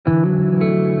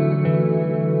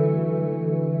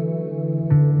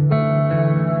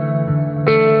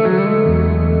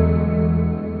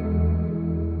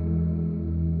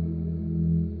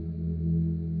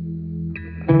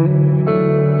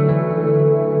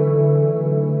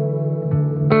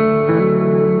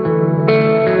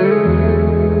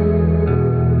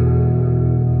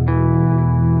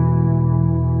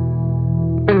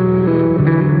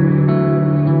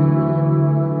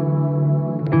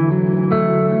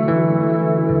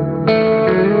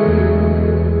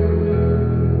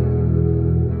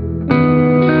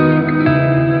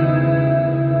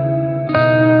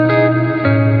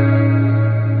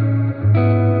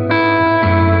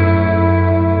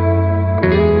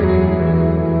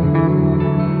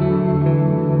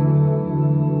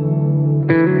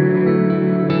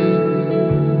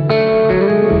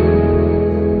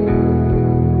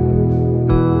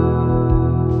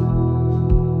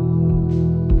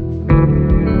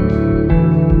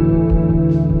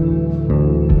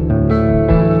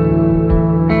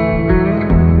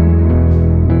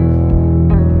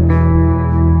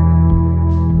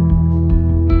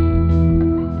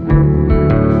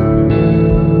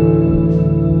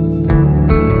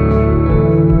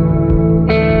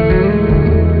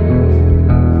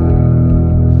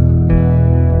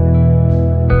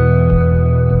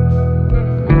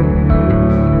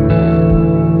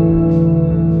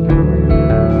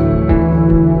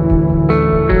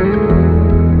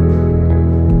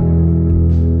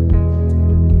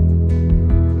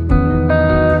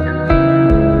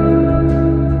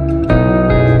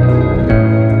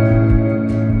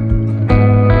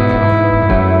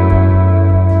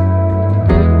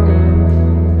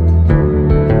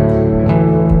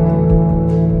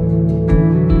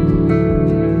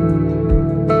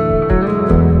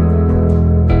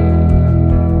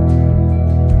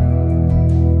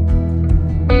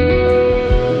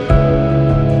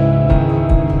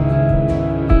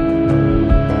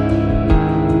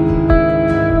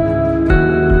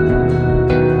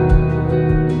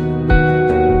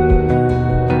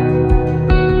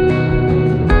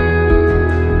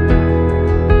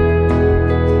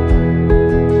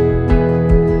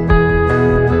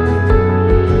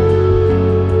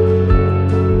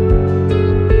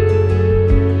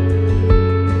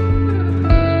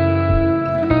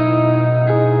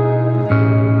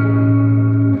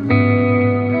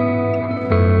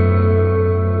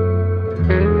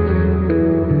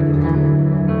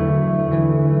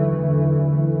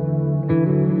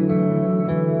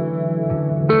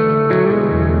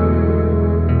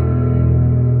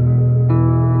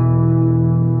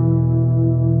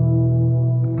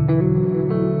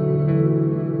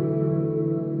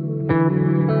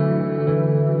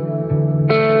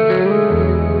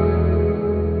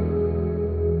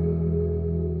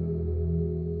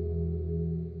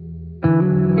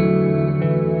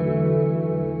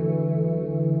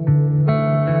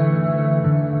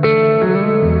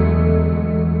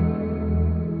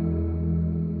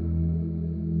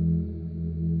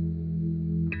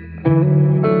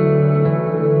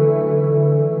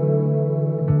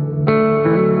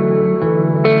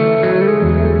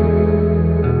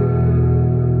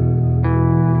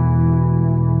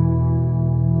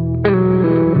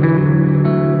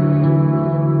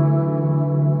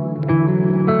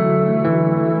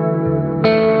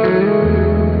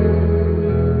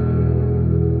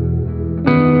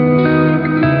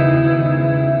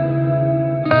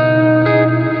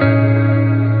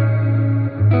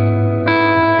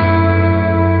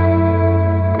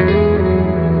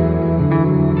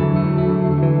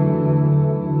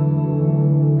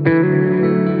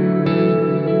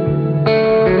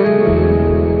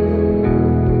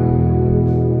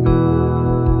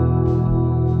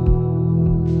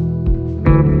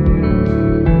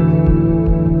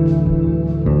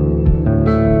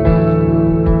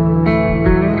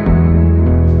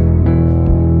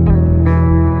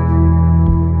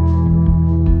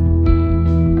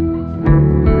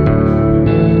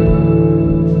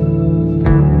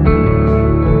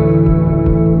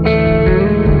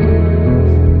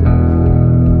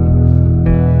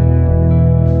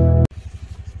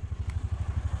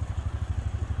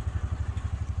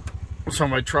So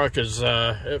my truck is,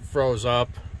 it froze up.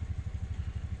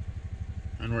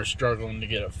 And we're struggling to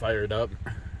get it fired up.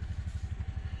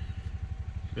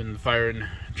 Been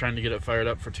trying to get it fired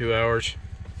up for 2 hours.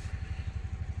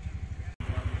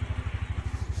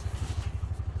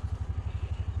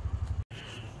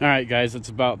 Alright guys, it's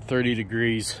about 30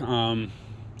 degrees. I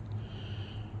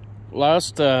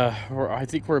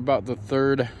think we're about the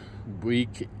third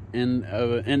week end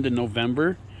of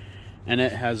November, and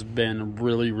it has been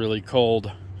really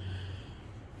cold.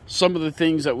 Some of the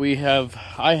things that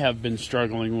I have been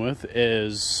struggling with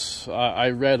is,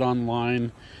 I read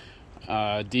online,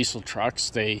 diesel trucks,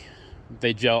 they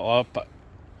gel up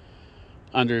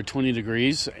under 20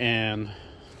 degrees, and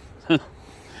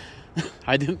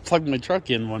I didn't plug my truck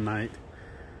in one night,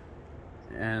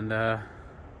 and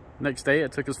next day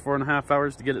it took us 4.5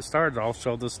 hours to get it started. I'll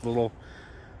show this little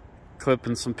clip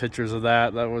and some pictures of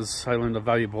that. I learned a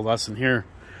valuable lesson here.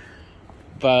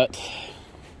 But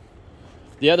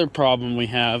the other problem we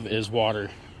have is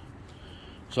water.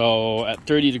 So at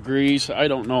 30 degrees, I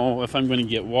don't know if I'm going to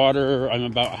get water. I'm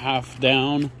about half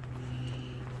down.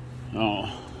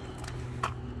 Oh.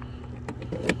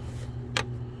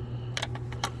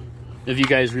 If you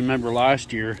guys remember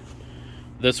last year,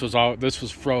 this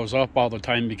was froze up all the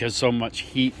time because so much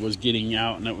heat was getting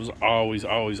out, and it was always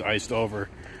iced over.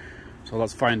 So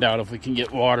let's find out if we can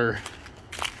get water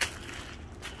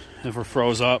if we're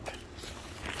froze up.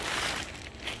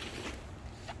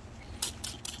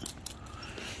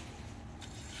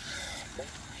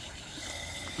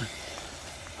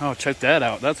 Oh, check that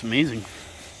out. That's amazing.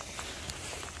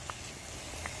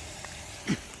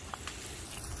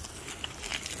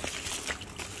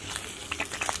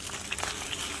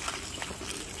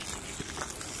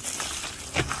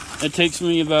 It takes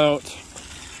me about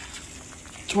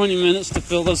 20 minutes to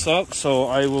fill this up, so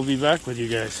I will be back with you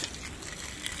guys.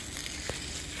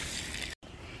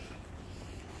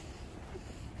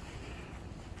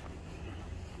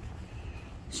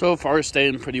 So far,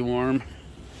 staying pretty warm.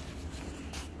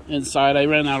 Inside, I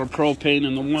ran out of propane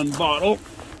in the one bottle.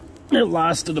 It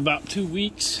lasted about 2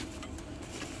 weeks.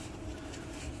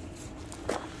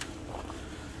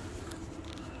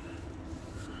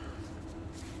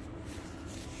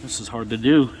 This is hard to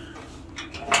do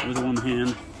with one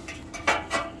hand.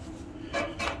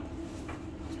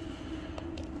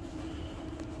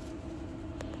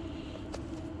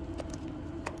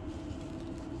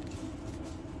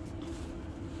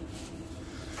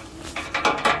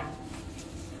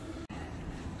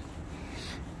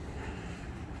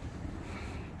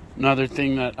 Another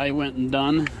thing that I went and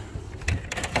done,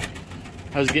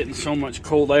 I was getting so much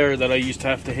cold air that I used to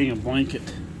have to hang a blanket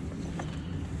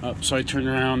up, so I turned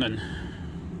around and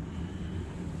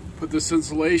put this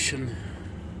insulation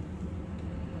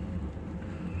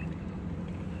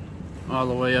all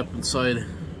the way up inside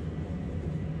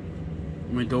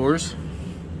my doors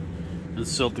and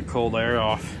sealed the cold air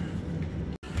off.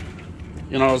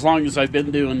 You know, as long as I've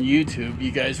been doing YouTube,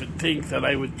 you guys would think that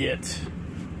I would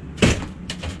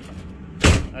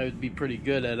be pretty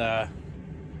good at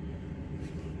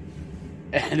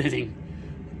editing,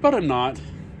 but I'm not.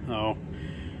 Oh.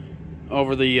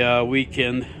 Over the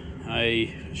weekend,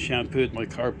 I shampooed my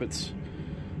carpets.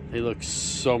 They look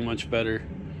so much better.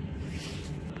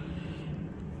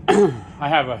 I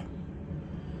have a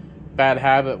bad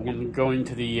habit when going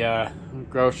to the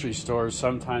grocery stores.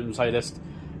 Sometimes I just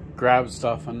grab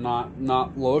stuff and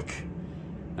not look,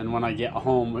 and when I get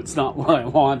home, it's not what I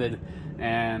wanted.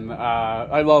 And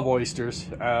I love oysters,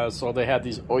 so they had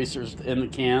these oysters in the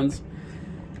cans,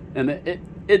 and it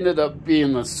ended up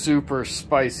being the super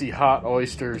spicy hot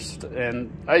oysters,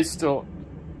 and I still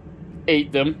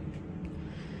ate them,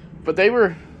 but they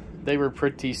were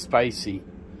pretty spicy.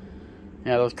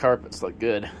 Yeah, those carpets look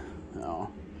good. Oh.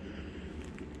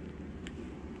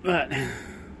 But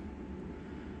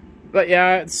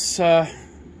yeah, it's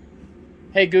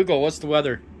hey Google, what's the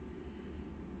weather?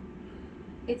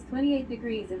 It's 28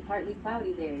 degrees and partly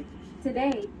cloudy there.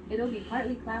 Today, it'll be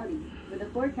partly cloudy, with a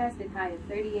forecasted high of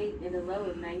 38 and a low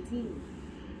of 19.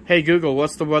 Hey Google,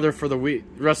 what's the weather for the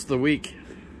rest of the week?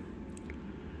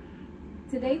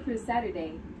 Today through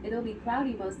Saturday, it'll be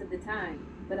cloudy most of the time,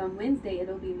 but on Wednesday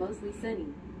it'll be mostly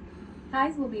sunny.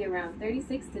 Highs will be around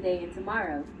 36 today and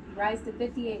tomorrow, rise to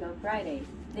 58 on Friday,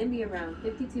 then be around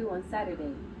 52 on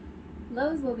Saturday.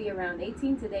 Lows will be around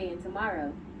 18 today and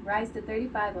tomorrow, rise to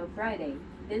 35 on Friday,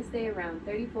 then stay around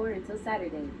 34 until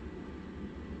Saturday.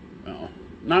 Oh,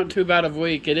 not too bad of a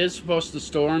week. It is supposed to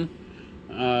storm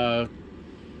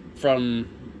from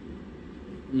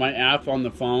my app on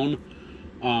the phone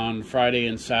on Friday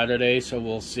and Saturday, so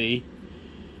we'll see.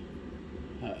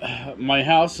 My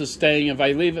house is staying, if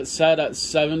I leave it set at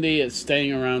 70, it's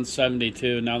staying around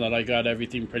 72 now that I got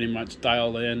everything pretty much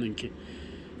dialed in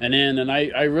and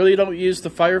I really don't use the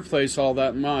fireplace all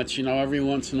that much. You know, every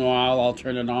once in a while I'll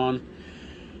turn it on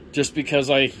just because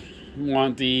I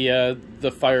want the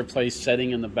fireplace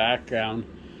setting in the background.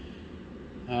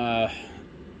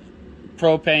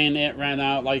 Propane, it ran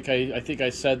out, like I think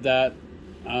I said that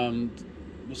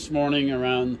this morning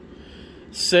around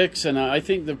 6, and I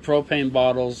think the propane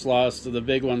bottles the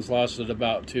big ones lasted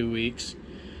about 2 weeks.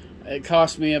 It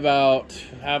cost me about,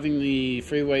 having the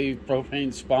Freeway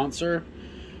Propane sponsor,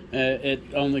 it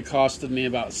only costed me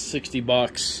about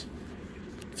 $60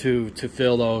 to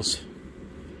fill those.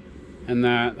 And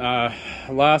that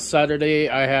last Saturday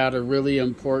I had a really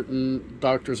important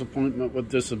doctor's appointment with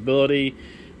disability,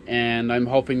 and I'm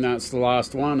hoping that's the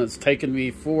last one. It's taken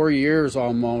me 4 years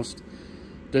almost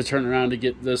to turn around to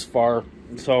get this far.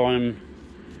 So I'm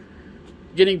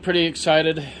getting pretty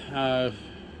excited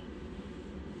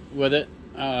with it.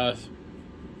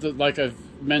 Like I've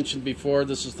mentioned before,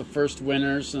 this is the first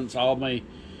winter since all my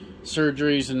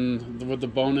surgeries and with the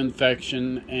bone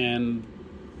infection, and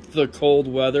the cold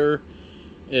weather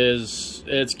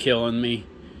it's killing me.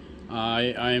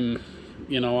 I'm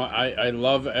you know, I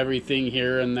love everything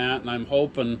here and that, and I'm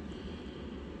hoping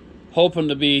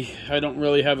to be, I don't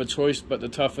really have a choice but to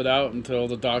tough it out until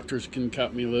the doctors can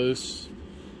cut me loose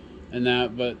and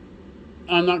that. But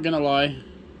I'm not gonna lie,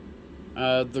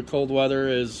 the cold weather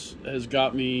has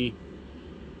got me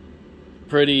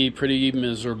pretty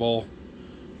miserable.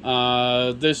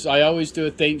 I always do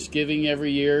a Thanksgiving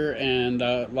every year, and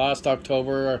last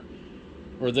October,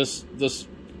 or this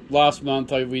last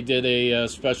month, we did a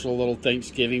special little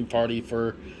Thanksgiving party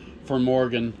for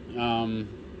Morgan.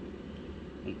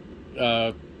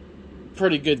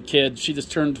 Pretty good kid. She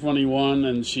just turned 21,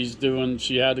 and she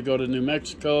had to go to New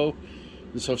Mexico,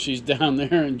 and so she's down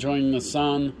there enjoying the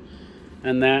sun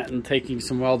and that, and taking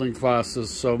some welding classes.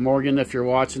 So Morgan, if you're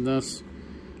watching this,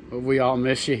 we all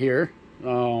miss you here.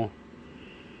 Oh,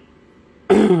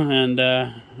 and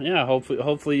yeah,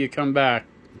 hopefully you come back.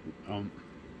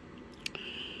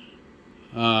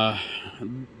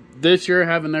 This year,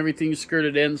 having everything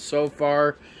skirted in so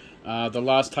far. The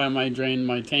last time I drained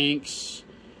my tanks,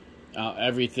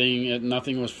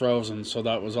 nothing was frozen, so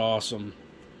that was awesome.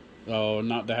 So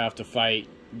not to have to fight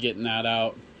getting that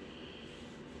out.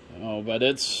 Oh, but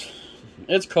it's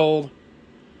cold.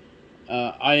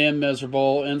 I am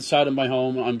miserable. Inside of my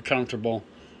home, I'm comfortable.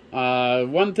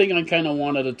 One thing I kind of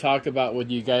wanted to talk about with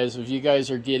you guys, if you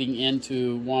guys are getting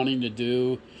into wanting to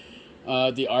do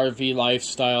the RV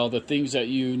lifestyle, the things that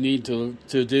you need to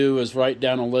do is write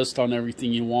down a list on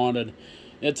everything you wanted.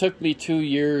 It took me 2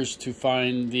 years to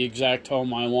find the exact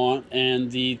home I want,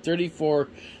 and the 34,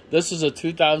 this is a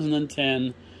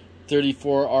 2010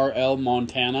 34RL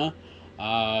Montana.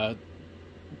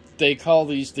 They call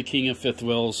these the King of Fifth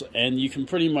Wheels, and you can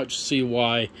pretty much see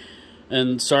why.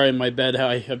 And sorry, my bed,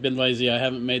 I have been lazy. I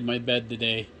haven't made my bed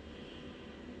today.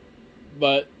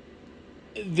 But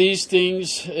these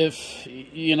things, if,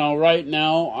 you know, right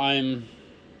now I've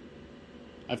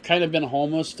kind of been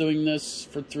homeless doing this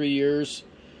for 3 years.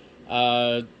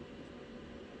 And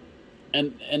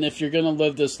if you're going to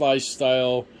live this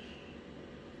lifestyle,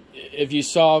 if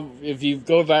you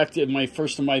go back to my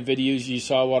first of my videos, you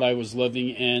saw what I was living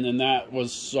in, and that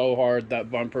was so hard. That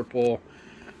bumper pull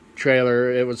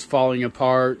trailer, it was falling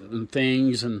apart and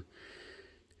things, and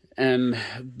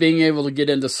being able to get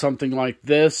into something like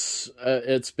this,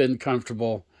 it's been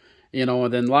comfortable, you know.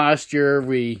 And then last year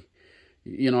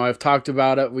I've talked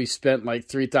about it, we spent like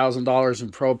 $3,000 in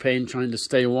propane trying to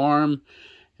stay warm,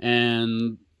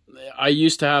 and I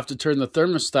used to have to turn the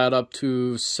thermostat up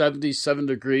to 77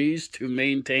 degrees to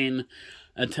maintain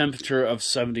a temperature of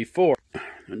 74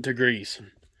 degrees.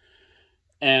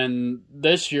 And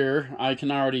this year, I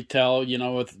can already tell, you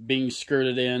know, with being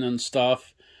skirted in and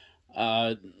stuff,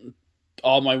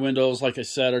 all my windows, like I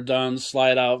said, are done.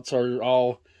 Slide outs are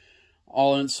all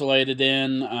insulated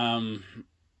in.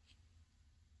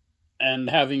 And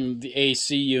having the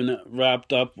AC unit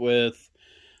wrapped up with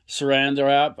Saran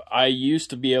wrap, I used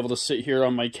to be able to sit here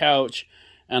on my couch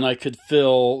and I could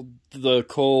feel the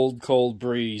cold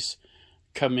breeze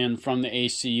come in from the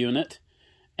AC unit.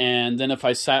 And then if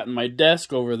I sat in my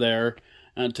desk over there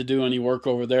to do any work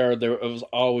over there, it was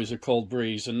always a cold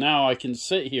breeze. And now I can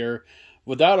sit here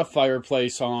without a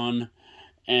fireplace on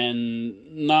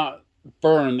and not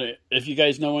burn. If you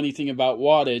guys know anything about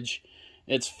wattage,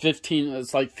 it's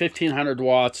like 1500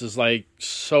 watts is like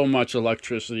so much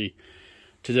electricity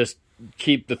to just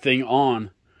keep the thing on.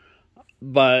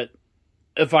 But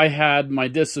if I had my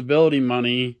disability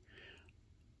money,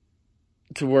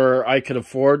 to where I could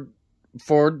afford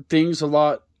things a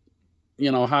lot,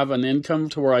 you know, have an income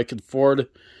to where I could afford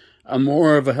a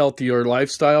more of a healthier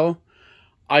lifestyle,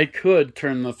 I could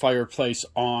turn the fireplace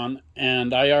on.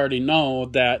 And I already know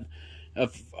that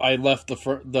if I left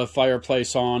the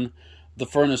fireplace on, the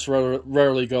furnace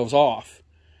rarely goes off,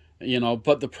 you know.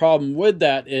 But the problem with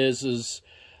that is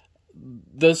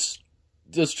this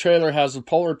trailer has a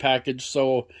polar package,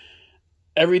 so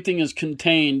everything is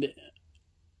contained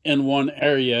in one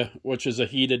area, which is a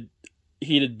heated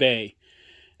bay.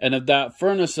 And if that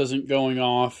furnace isn't going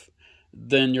off,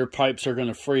 then your pipes are going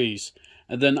to freeze.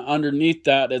 And then underneath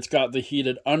that, it's got the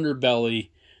heated underbelly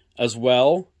as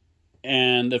well.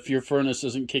 And if your furnace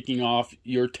isn't kicking off,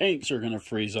 your tanks are going to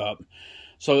freeze up.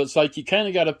 So it's like you kind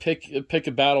of got to pick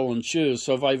a battle and choose.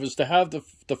 So if I was to have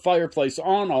the fireplace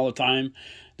on all the time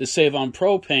to save on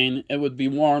propane, it would be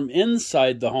warm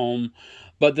inside the home,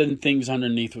 but then things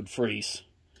underneath would freeze.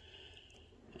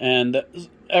 And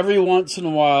every once in a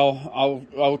while,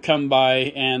 I'll come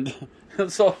by and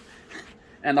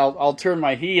I'll turn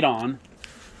my heat on.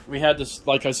 We had to,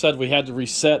 like I said, we had to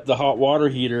reset the hot water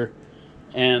heater,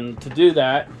 and to do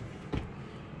that,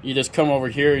 you just come over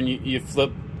here and you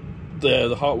flip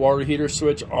the hot water heater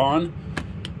switch on.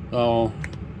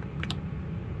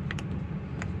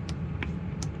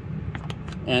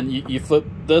 And you flip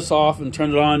this off and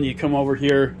turn it on. You come over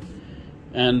here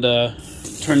and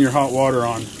turn your hot water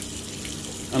on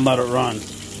and let it run.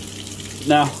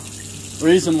 Now, the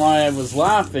reason why I was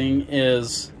laughing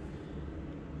is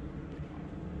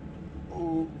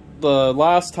the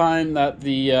last time that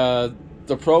the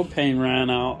propane ran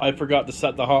out, I forgot to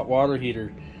set the hot water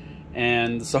heater.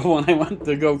 And so when I went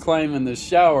to go climb in the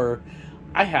shower,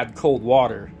 I had cold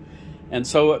water. And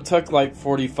so it took like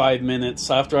 45 minutes.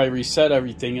 After I reset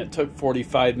everything, it took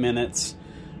 45 minutes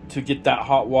to get that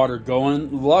hot water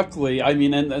going. Luckily, I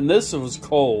mean, and this was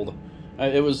cold.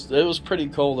 It was pretty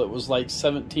cold. It was like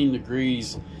 17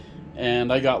 degrees.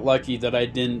 And I got lucky that I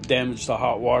didn't damage the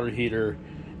hot water heater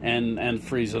and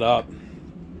freeze it up.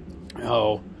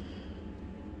 Oh.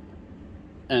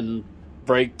 And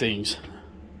break things.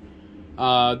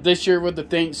 This year with the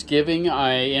Thanksgiving,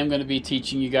 I am going to be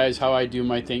teaching you guys how I do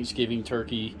my Thanksgiving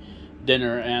turkey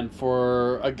dinner. And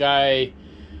for a guy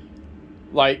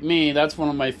like me, that's one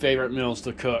of my favorite meals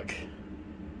to cook,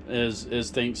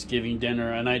 is Thanksgiving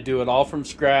dinner. And I do it all from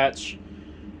scratch,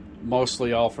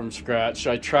 mostly all from scratch.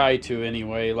 I try to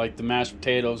anyway, like the mashed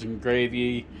potatoes and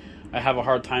gravy. I have a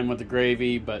hard time with the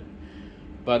gravy, but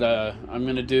I'm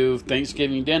going to do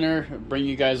Thanksgiving dinner, bring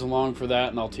you guys along for that,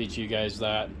 and I'll teach you guys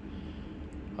that.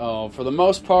 For the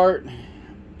most part,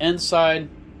 inside,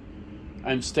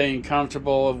 I'm staying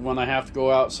comfortable. When I have to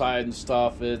go outside and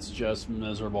stuff, it's just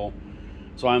miserable.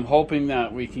 So I'm hoping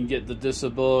that we can get the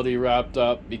disability wrapped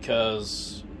up,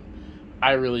 because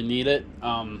I really need it.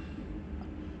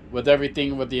 With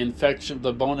everything, with the infection,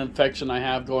 the bone infection I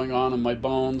have going on in my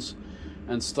bones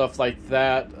and stuff like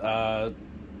that,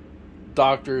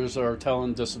 doctors are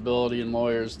telling disability and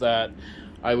lawyers that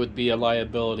I would be a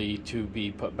liability to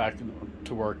be put back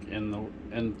to work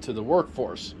into the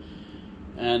workforce.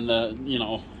 And you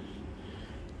know,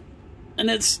 and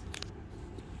it's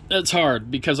hard,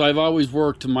 because I've always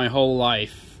worked my whole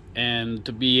life, and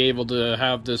to be able to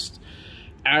have this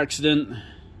accident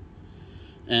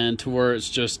and to where it's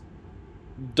just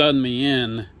done me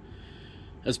in,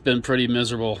 it's been pretty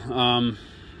miserable.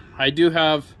 I do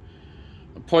have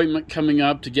appointment coming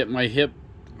up to get my hip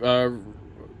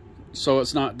so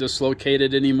it's not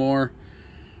dislocated anymore.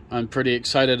 I'm pretty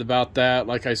excited about that.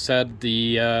 Like I said,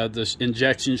 the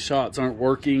injection shots aren't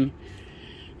working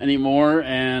anymore,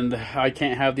 and I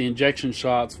can't have the injection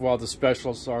shots while the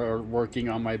specialists are working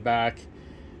on my back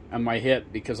and my hip,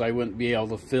 because I wouldn't be able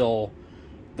to feel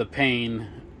the pain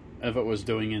if it was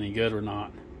doing any good or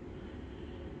not.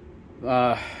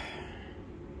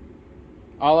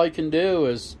 All I can do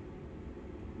is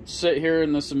sit here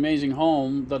in this amazing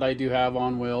home that I do have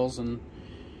on wheels, and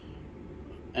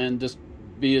just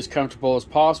be as comfortable as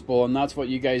possible. And that's what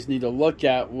you guys need to look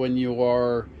at when you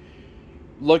are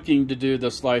looking to do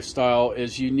this lifestyle,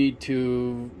 is you need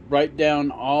to write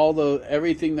down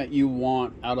everything that you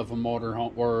want out of a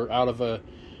motorhome or out of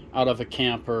a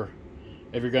camper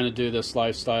if you're going to do this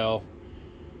lifestyle,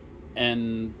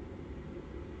 and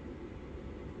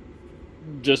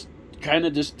just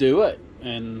do it.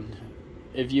 And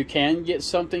if you can get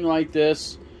something like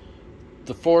this,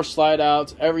 the 4 slide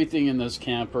outs, everything in this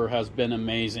camper has been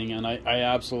amazing, and I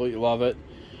absolutely love it.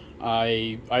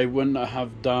 I wouldn't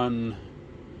have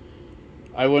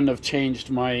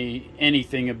changed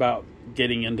anything about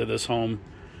getting into this home.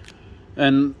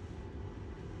 And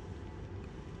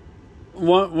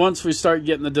once we start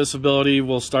getting the disability,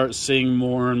 we'll start seeing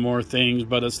more and more things.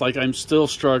 But it's like I'm still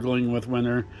struggling with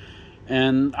winter,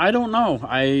 and I don't know.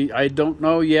 I don't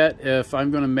know yet if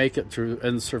I'm going to make it through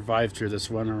and survive through this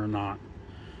winter or not.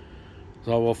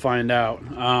 So we'll find out.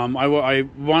 I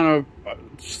want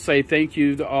to say thank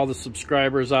you to all the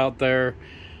subscribers out there,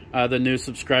 the new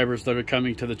subscribers that are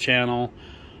coming to the channel.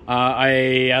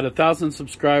 At 1,000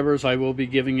 subscribers, I will be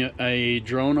giving a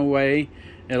drone away.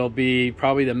 It'll be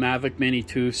probably the Mavic Mini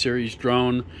 2 series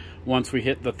drone once we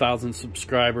hit the 1,000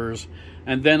 subscribers.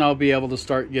 And then I'll be able to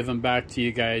start giving back to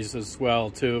you guys as well,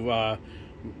 too.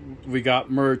 We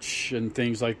got merch and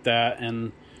things like that,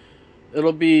 and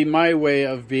it'll be my way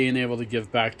of being able to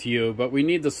give back to you. But we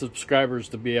need the subscribers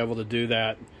to be able to do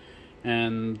that,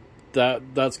 and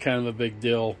that's kind of a big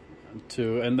deal,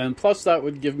 too. And then plus that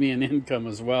would give me an income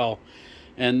as well.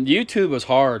 And YouTube is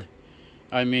hard.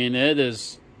 I mean, it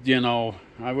is, you know,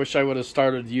 I wish I would have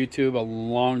started YouTube a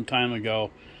long time ago,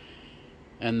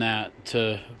 and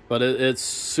but it's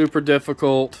super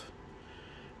difficult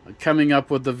coming up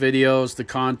with the videos, the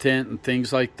content, and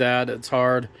things like that. It's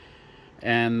hard,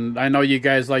 and I know you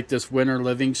guys like this winter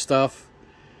living stuff,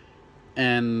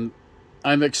 and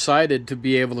I'm excited to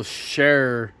be able to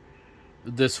share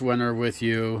this winter with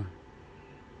you,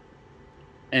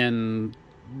 and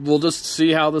we'll just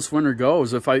see how this winter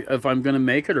goes, if I'm going to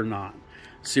make it or not.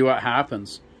 See what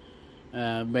happens.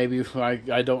 Maybe if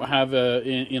I don't have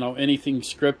anything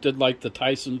scripted like the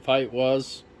Tyson fight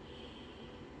was.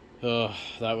 That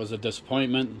was a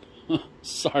disappointment.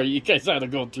 Sorry you guys had to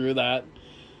go through that.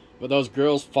 But those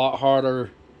girls fought harder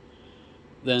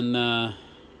than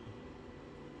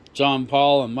John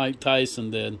Paul and Mike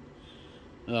Tyson did.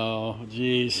 Oh,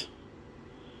 jeez.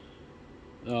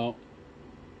 Oh.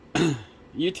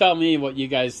 You tell me what you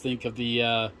guys think of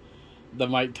the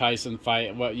Mike Tyson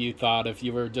fight, what you thought, if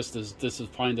you were just as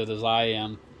disappointed as I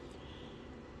am.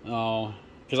 Oh,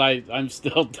 because I'm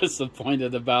still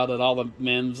disappointed about it, all the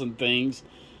memes and things.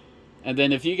 And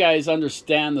then if you guys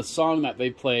understand the song that they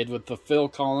played with the Phil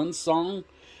Collins song,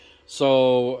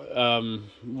 so,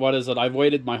 what is it? I've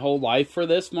waited my whole life for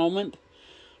this moment.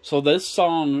 So this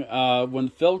song, when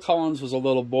Phil Collins was a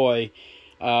little boy,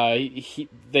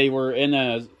 they were in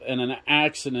an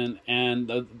accident,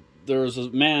 and there was a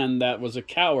man that was a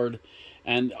coward,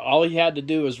 and all he had to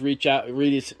do was reach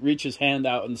his hand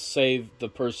out and save the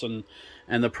person,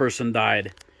 and the person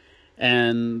died.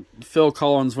 And Phil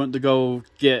Collins went to go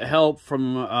get help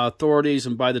from authorities,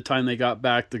 and by the time they got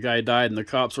back, the guy died, and the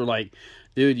cops were like,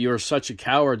 dude, you're such a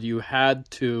coward.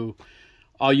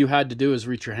 All you had to do is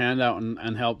reach your hand out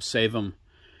and help save him.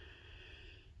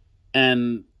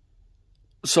 And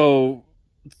so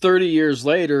 30 years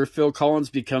later, Phil Collins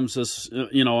becomes this,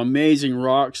 amazing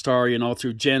rock star,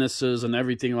 through Genesis and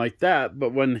everything like that.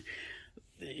 But when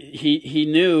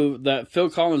Phil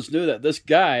Collins knew that this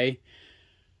guy,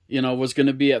 was going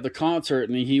to be at the concert,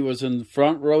 and he was in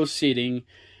front row seating,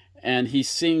 and he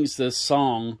sings this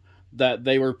song that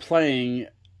they were playing,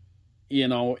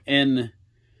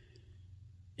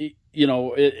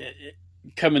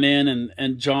 coming in,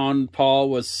 and John Paul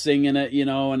was singing it,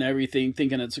 and everything,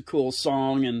 thinking it's a cool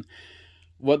song. And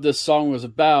what this song was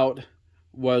about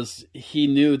was he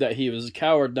knew that he was a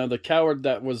coward. Now, the coward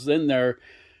that was in there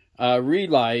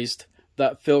realized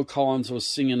that Phil Collins was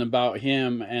singing about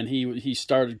him, and he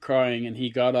started crying, and he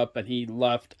got up and he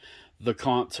left the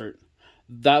concert.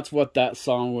 That's what that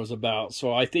song was about.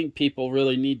 So I think people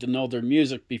really need to know their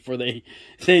music before they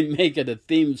make it a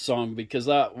theme song, because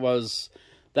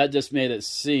that just made it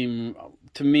seem,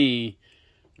 to me,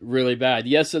 really bad.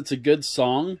 Yes, it's a good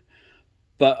song,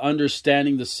 but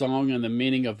understanding the song and the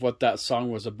meaning of what that song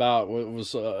was about, it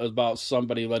was about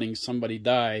somebody letting somebody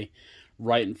die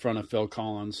right in front of Phil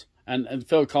Collins. And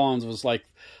Phil Collins was like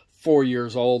 4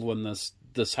 years old when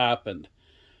this happened.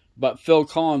 But Phil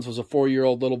Collins was a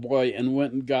 4-year-old little boy and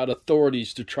went and got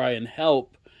authorities to try and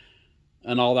help.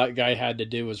 And all that guy had to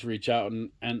do was reach out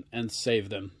and save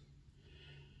them.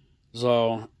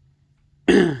 So,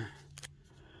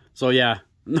 yeah,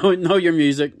 know your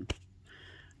music.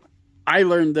 I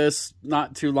learned this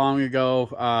not too long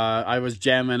ago. I was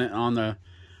jamming it on the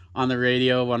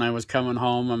radio when I was coming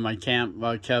home, and my camp,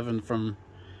 Kevin from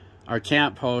our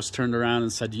camp host, turned around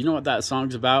and said, "You know what that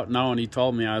song's about?" No, and he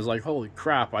told me. I was like, holy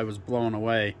crap, I was blown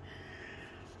away.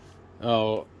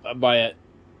 Oh, by it.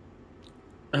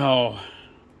 Oh.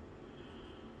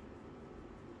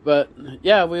 But,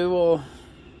 yeah, we will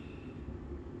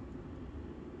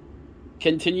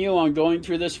continue on going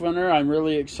through this winter. I'm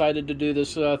really excited to do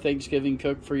this Thanksgiving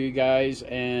cook for you guys,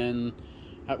 and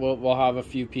we'll have a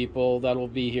few people that'll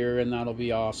be here, and that'll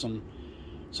be awesome.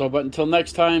 So, but until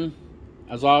next time,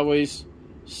 as always,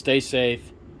 Stay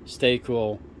safe, stay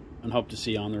cool, and hope to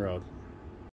see you on the road.